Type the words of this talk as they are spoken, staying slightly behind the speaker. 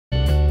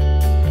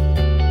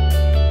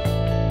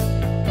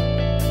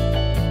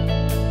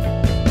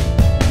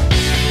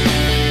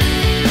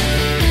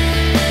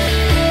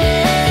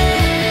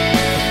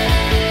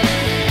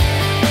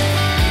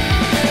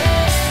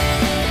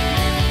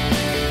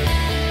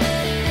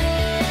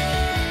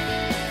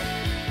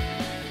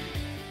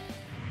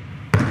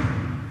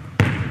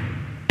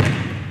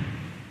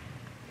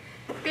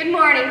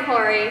morning,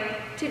 Corey.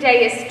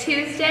 Today is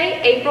Tuesday,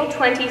 April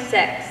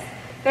 26th.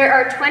 There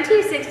are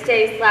 26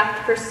 days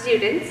left for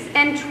students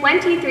and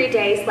 23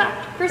 days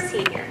left for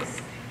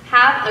seniors.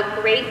 Have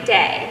a great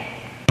day.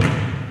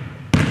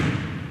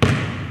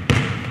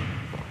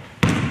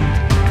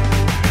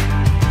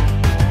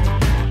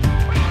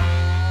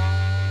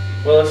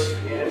 Willis,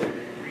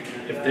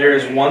 if there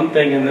is one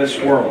thing in this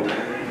world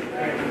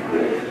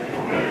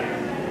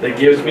that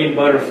gives me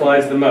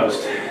butterflies the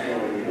most,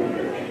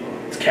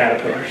 it's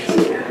caterpillars.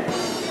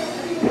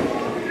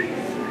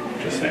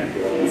 Just saying.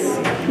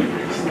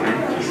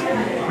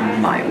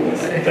 Mile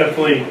away.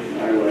 Definitely,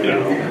 you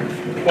know,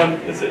 one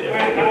is it?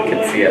 I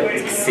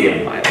can see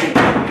it a mile.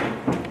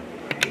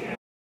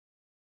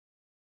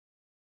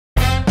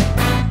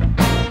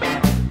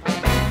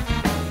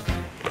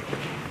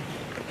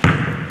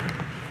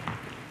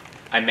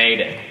 I made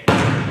it.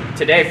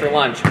 Today for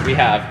lunch we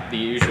have the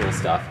usual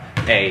stuff: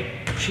 a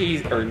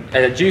juicy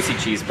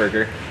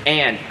cheeseburger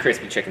and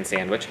crispy chicken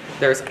sandwich.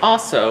 There's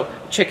also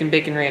chicken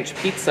bacon ranch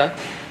pizza,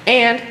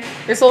 and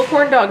there's little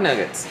corn dog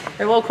nuggets.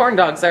 They're little corn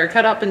dogs that are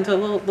cut up into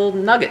little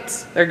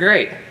nuggets. They're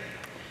great.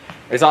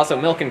 There's also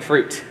milk and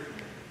fruit.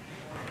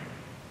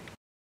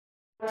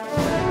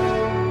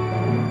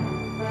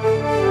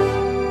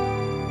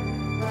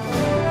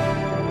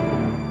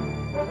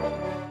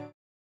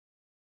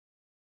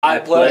 I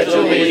pledge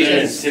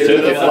allegiance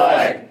to the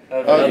flag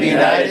of the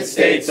United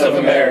States of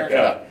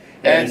America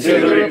and to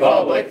the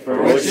republic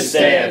for which it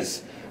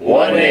stands,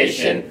 one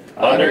nation,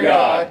 under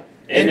God,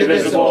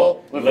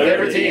 indivisible, with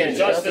liberty and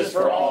justice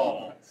for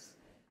all.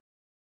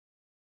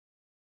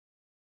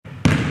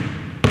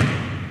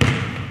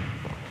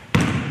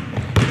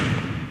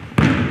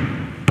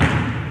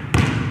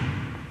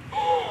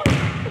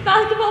 The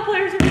basketball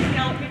players are just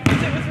yelling at me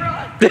because it was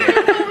wrong.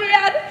 Oh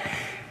man.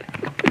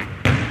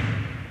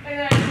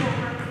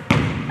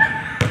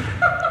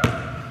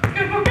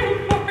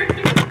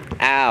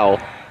 Ow.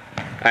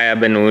 I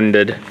have been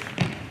wounded.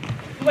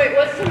 Wait,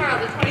 what's tomorrow,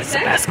 the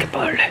 26th?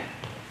 Basketball.